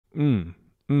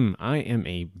I am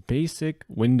a basic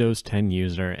Windows 10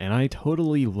 user and I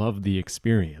totally love the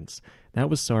experience. That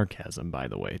was sarcasm, by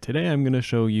the way. Today I'm going to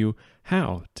show you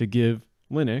how to give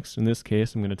Linux, in this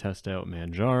case I'm going to test out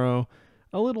Manjaro,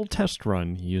 a little test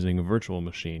run using a virtual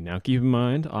machine. Now keep in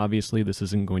mind, obviously this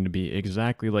isn't going to be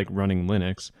exactly like running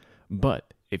Linux,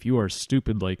 but if you are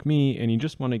stupid like me and you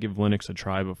just want to give Linux a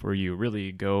try before you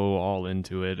really go all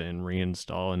into it and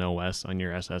reinstall an OS on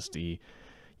your SSD,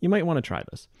 you might want to try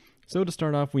this. So to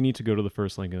start off, we need to go to the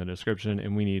first link in the description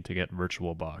and we need to get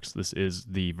VirtualBox. This is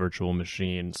the virtual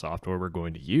machine software we're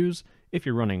going to use. If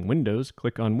you're running Windows,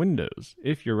 click on Windows.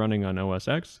 If you're running on OS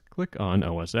X, click on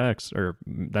OS X, or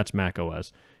that's Mac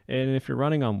OS. And if you're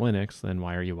running on Linux, then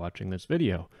why are you watching this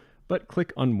video? But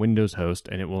click on Windows Host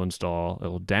and it will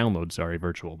download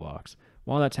VirtualBox.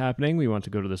 While that's happening, we want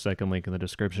to go to the second link in the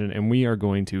description and we are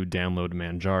going to download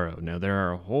Manjaro. Now there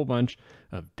are a whole bunch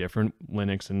of different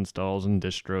Linux installs and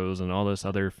distros and all this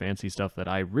other fancy stuff that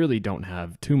I really don't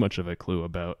have too much of a clue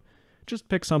about. Just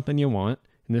pick something you want.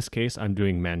 In this case, I'm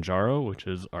doing Manjaro, which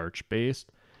is Arch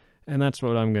based, and that's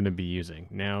what I'm going to be using.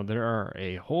 Now there are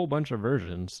a whole bunch of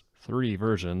versions, 3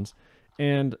 versions,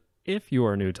 and if you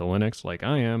are new to Linux like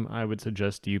I am, I would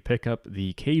suggest you pick up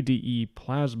the KDE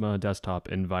Plasma desktop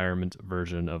environment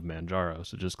version of Manjaro.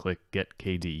 So just click Get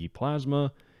KDE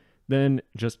Plasma, then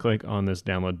just click on this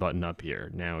download button up here.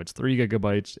 Now it's 3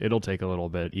 gigabytes, it'll take a little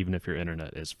bit even if your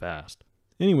internet is fast.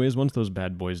 Anyways, once those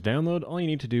bad boys download, all you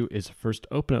need to do is first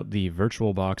open up the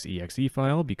VirtualBox exe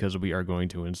file because we are going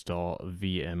to install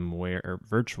VMware or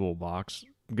VirtualBox.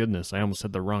 Goodness, I almost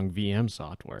said the wrong VM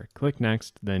software. Click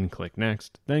Next, then click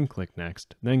Next, then click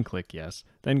Next, then click Yes,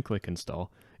 then click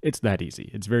Install. It's that easy.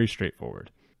 It's very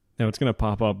straightforward. Now it's going to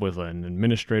pop up with an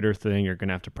administrator thing. You're going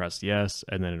to have to press Yes,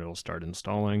 and then it'll start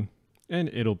installing, and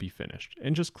it'll be finished.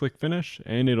 And just click Finish,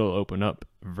 and it'll open up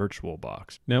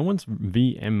VirtualBox. Now once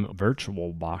VM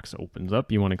VirtualBox opens up,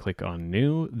 you want to click on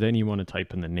New, then you want to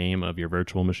type in the name of your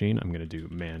virtual machine. I'm going to do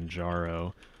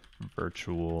Manjaro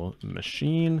Virtual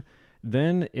Machine.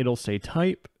 Then it'll say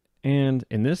type, and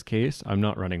in this case, I'm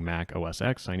not running Mac OS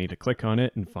X. I need to click on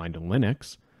it and find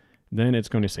Linux. Then it's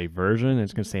going to say version,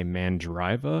 it's going to say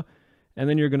Mandriva, and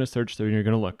then you're going to search through and you're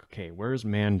going to look, okay, where's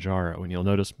Manjaro? And you'll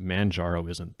notice Manjaro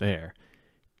isn't there.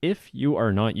 If you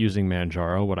are not using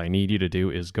Manjaro, what I need you to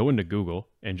do is go into Google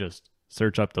and just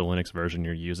search up the Linux version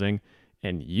you're using.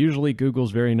 And usually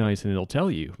Google's very nice and it'll tell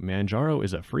you Manjaro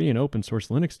is a free and open source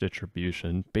Linux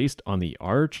distribution based on the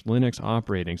Arch Linux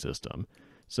operating system.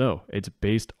 So it's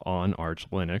based on Arch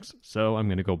Linux. So I'm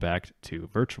going to go back to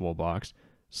VirtualBox,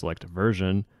 select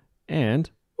version,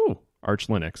 and Arch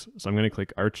Linux. So I'm going to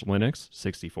click Arch Linux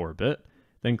 64-bit,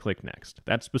 then click Next.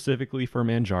 That's specifically for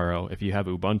Manjaro. If you have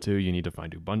Ubuntu, you need to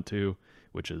find Ubuntu,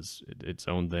 which is its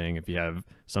own thing. If you have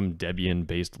some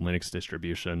Debian-based Linux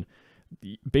distribution,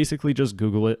 basically just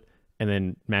Google it and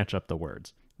then match up the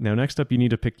words. Now next up, you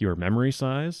need to pick your memory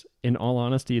size. In all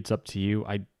honesty, it's up to you.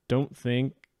 I don't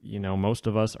think, most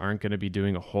of us aren't going to be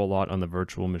doing a whole lot on the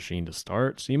virtual machine to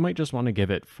start. So you might just want to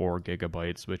give it 4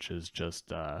 gigabytes, which is just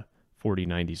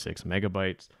 4096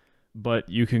 megabytes. But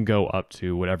you can go up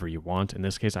to whatever you want. In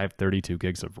this case, I have 32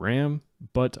 gigs of RAM,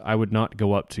 but I would not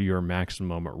go up to your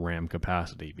maximum RAM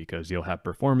capacity because you'll have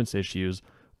performance issues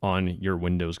on your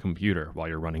Windows computer while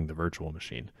you're running the virtual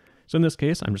machine. So in this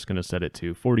case, I'm just going to set it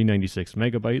to 4096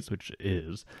 megabytes, which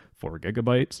is 4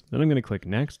 gigabytes. Then I'm going to click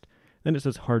Next. Then it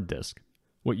says hard disk.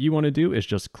 What you want to do is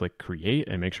just click Create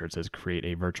and make sure it says Create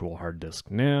a virtual hard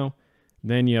disk now.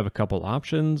 Then you have a couple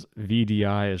options.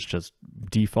 VDI is just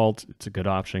default. It's a good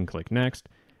option. Click Next.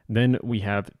 Then we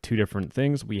have 2 different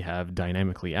things. We have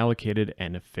dynamically allocated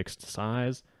and a fixed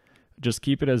size. Just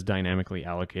keep it as dynamically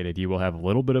allocated. You will have a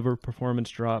little bit of a performance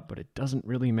drop, but it doesn't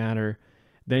really matter.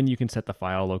 Then you can set the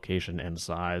file location and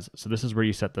size. So this is where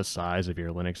you set the size of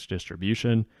your Linux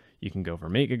distribution. You can go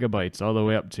from 8 gigabytes all the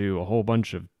way up to a whole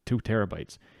bunch of 2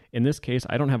 terabytes. In this case,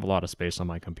 I don't have a lot of space on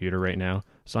my computer right now,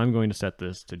 so I'm going to set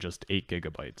this to just 8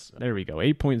 gigabytes. There we go,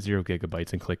 8.0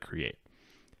 gigabytes, and click Create.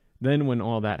 Then when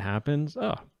all that happens,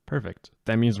 perfect.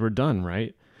 That means we're done,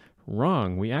 right?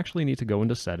 Wrong. We actually need to go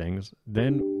into settings.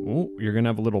 Then you're going to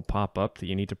have a little pop-up that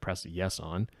you need to press yes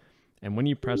on. And when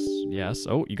you press yes,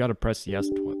 you got to press yes.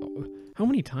 How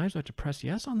many times do I have to press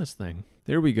yes on this thing?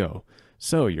 There we go.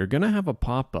 So you're going to have a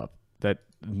pop-up, that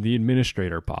the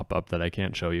administrator pop-up that I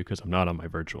can't show you because I'm not on my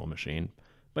virtual machine.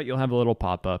 But you'll have a little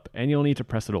pop-up and you'll need to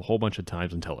press it a whole bunch of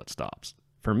times until it stops.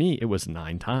 For me, it was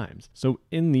 9 times. So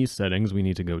in these settings, we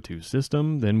need to go to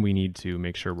System, then we need to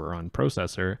make sure we're on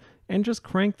Processor, and just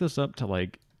crank this up to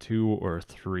like 2 or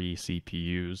 3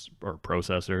 CPUs or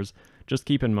processors. Just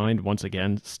keep in mind, once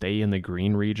again, stay in the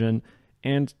green region.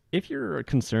 And if you're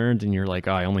concerned and you're like,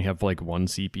 oh, I only have like one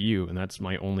CPU and that's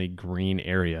my only green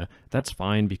area, that's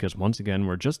fine because once again,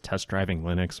 we're just test driving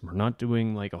Linux. We're not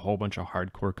doing like a whole bunch of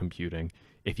hardcore computing.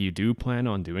 If you do plan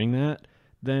on doing that,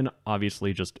 then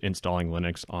obviously just installing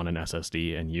Linux on an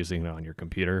SSD and using it on your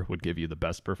computer would give you the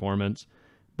best performance.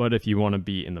 But if you want to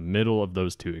be in the middle of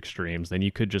those two extremes, then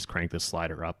you could just crank this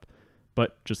slider up.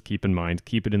 But just keep in mind,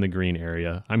 keep it in the green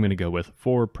area. I'm going to go with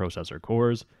 4 processor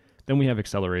cores. Then we have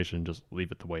acceleration, just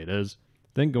leave it the way it is.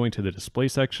 Then going to the display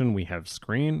section, we have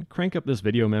screen. Crank up this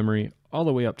video memory all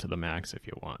the way up to the max if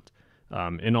you want.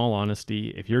 In all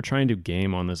honesty, if you're trying to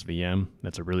game on this VM,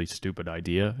 that's a really stupid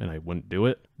idea and I wouldn't do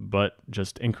it. But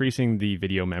just increasing the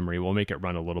video memory will make it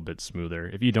run a little bit smoother.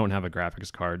 If you don't have a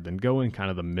graphics card, then go in kind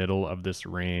of the middle of this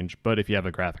range. But if you have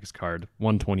a graphics card,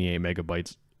 128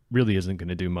 megabytes really isn't going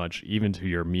to do much, even to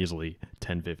your measly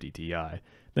 1050 Ti.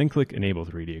 Then click Enable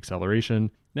 3D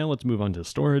Acceleration. Now let's move on to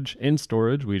storage. In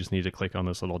storage, we just need to click on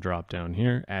this little drop down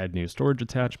here, Add New Storage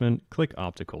Attachment, click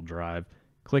Optical Drive,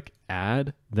 click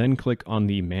Add, then click on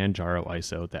the Manjaro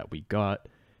ISO that we got,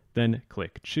 then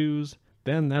click Choose.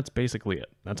 Then that's basically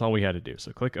it. That's all we had to do.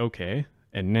 So click OK,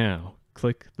 and now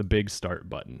click the big Start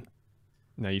button.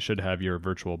 Now you should have your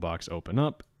VirtualBox open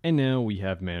up, and now we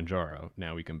have Manjaro.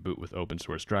 Now we can boot with open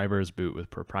source drivers, boot with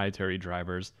proprietary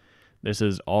drivers. This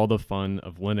is all the fun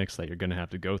of Linux that you're going to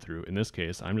have to go through. In this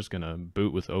case, I'm just going to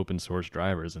boot with open source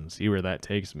drivers and see where that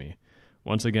takes me.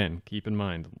 Once again, keep in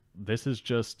mind, this is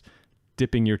just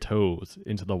dipping your toes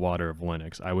into the water of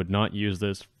Linux. I would not use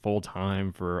this full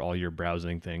time for all your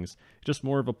browsing things. Just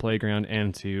more of a playground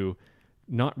and to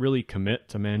not really commit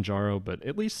to Manjaro, but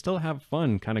at least still have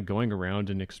fun kind of going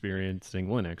around and experiencing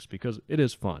Linux because it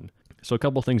is fun. So a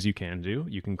couple things you can do.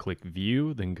 You can click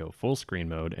View, then go full screen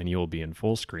mode, and you'll be in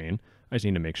full screen. I just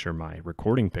need to make sure my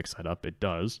recording picks that up. It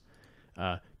does.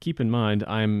 Keep in mind,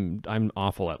 I'm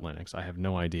awful at Linux. I have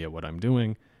no idea what I'm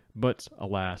doing, but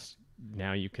alas,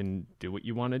 now you can do what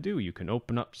you want to do. You can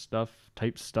open up stuff,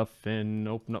 type stuff in,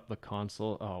 open up the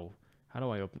console. Oh, how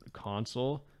do I open the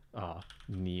console?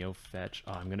 NeoFetch.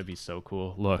 Oh, I'm going to be so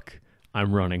cool. Look,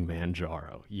 I'm running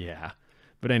Manjaro. Yeah.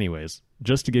 But anyways,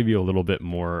 just to give you a little bit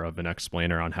more of an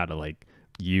explainer on how to like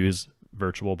use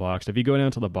VirtualBox, if you go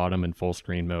down to the bottom in full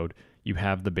screen mode, you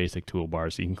have the basic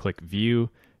toolbar. So you can click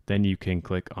View, then you can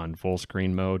click on full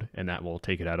screen mode, and that will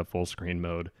take it out of full screen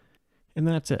mode. And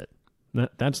that's it.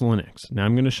 That's Linux. Now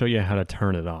I'm going to show you how to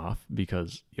turn it off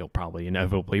because you'll probably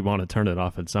inevitably want to turn it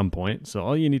off at some point. So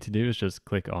all you need to do is just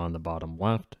click on the bottom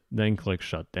left, then click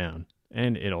Shut Down.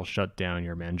 And it'll shut down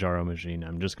your Manjaro machine.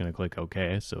 I'm just going to click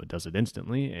OK, so it does it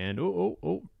instantly. And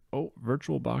oh,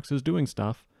 VirtualBox is doing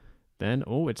stuff. Then,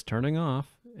 oh, it's turning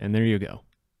off. And there you go.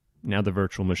 Now the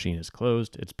virtual machine is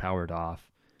closed. It's powered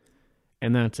off.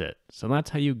 And that's it. So that's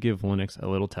how you give Linux a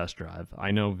little test drive.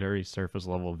 I know, very surface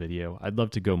level video. I'd love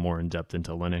to go more in depth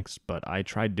into Linux, but I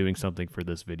tried doing something for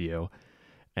this video.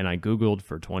 And I Googled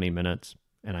for 20 minutes,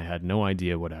 and I had no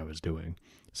idea what I was doing.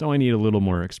 So I need a little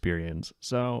more experience.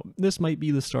 So this might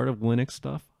be the start of Linux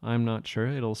stuff. I'm not sure.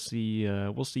 We'll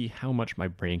see how much my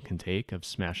brain can take of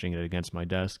smashing it against my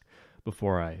desk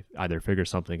before I either figure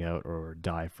something out or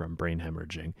die from brain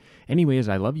hemorrhaging. Anyways,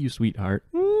 I love you, sweetheart.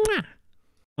 Mwah!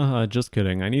 Just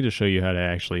kidding. I need to show you how to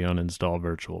actually uninstall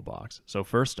VirtualBox. So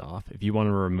first off, if you want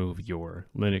to remove your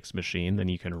Linux machine, then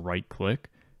you can right click,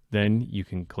 then you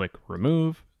can click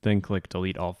remove, then click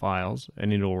delete all files,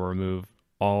 and it'll remove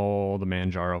all the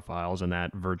Manjaro files in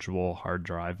that virtual hard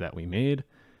drive that we made.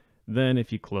 Then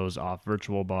if you close off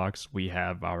VirtualBox, we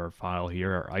have our file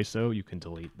here, our ISO. You can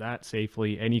delete that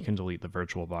safely, and you can delete the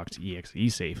VirtualBox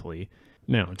exe safely.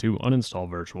 Now, to uninstall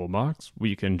VirtualBox,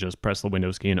 we can just press the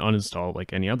Windows key and uninstall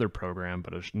like any other program,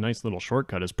 but a nice little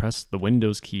shortcut is press the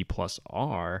Windows key plus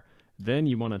R. Then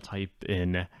you want to type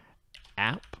in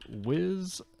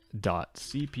appwiz.cpl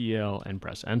and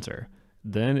press enter.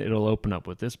 Then it'll open up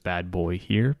with this bad boy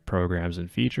here, Programs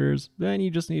and Features. Then you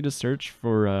just need to search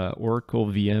for Oracle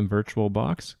VM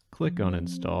VirtualBox. Click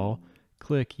Uninstall,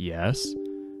 click Yes,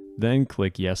 then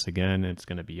click Yes again. It's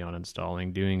going to be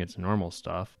uninstalling, doing its normal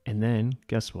stuff. And then,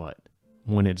 guess what?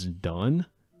 When it's done,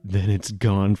 then it's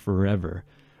gone forever.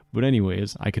 But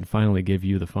anyways, I can finally give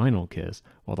you the final kiss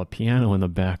while the piano in the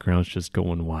background's just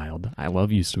going wild. I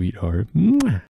love you, sweetheart. Mwah!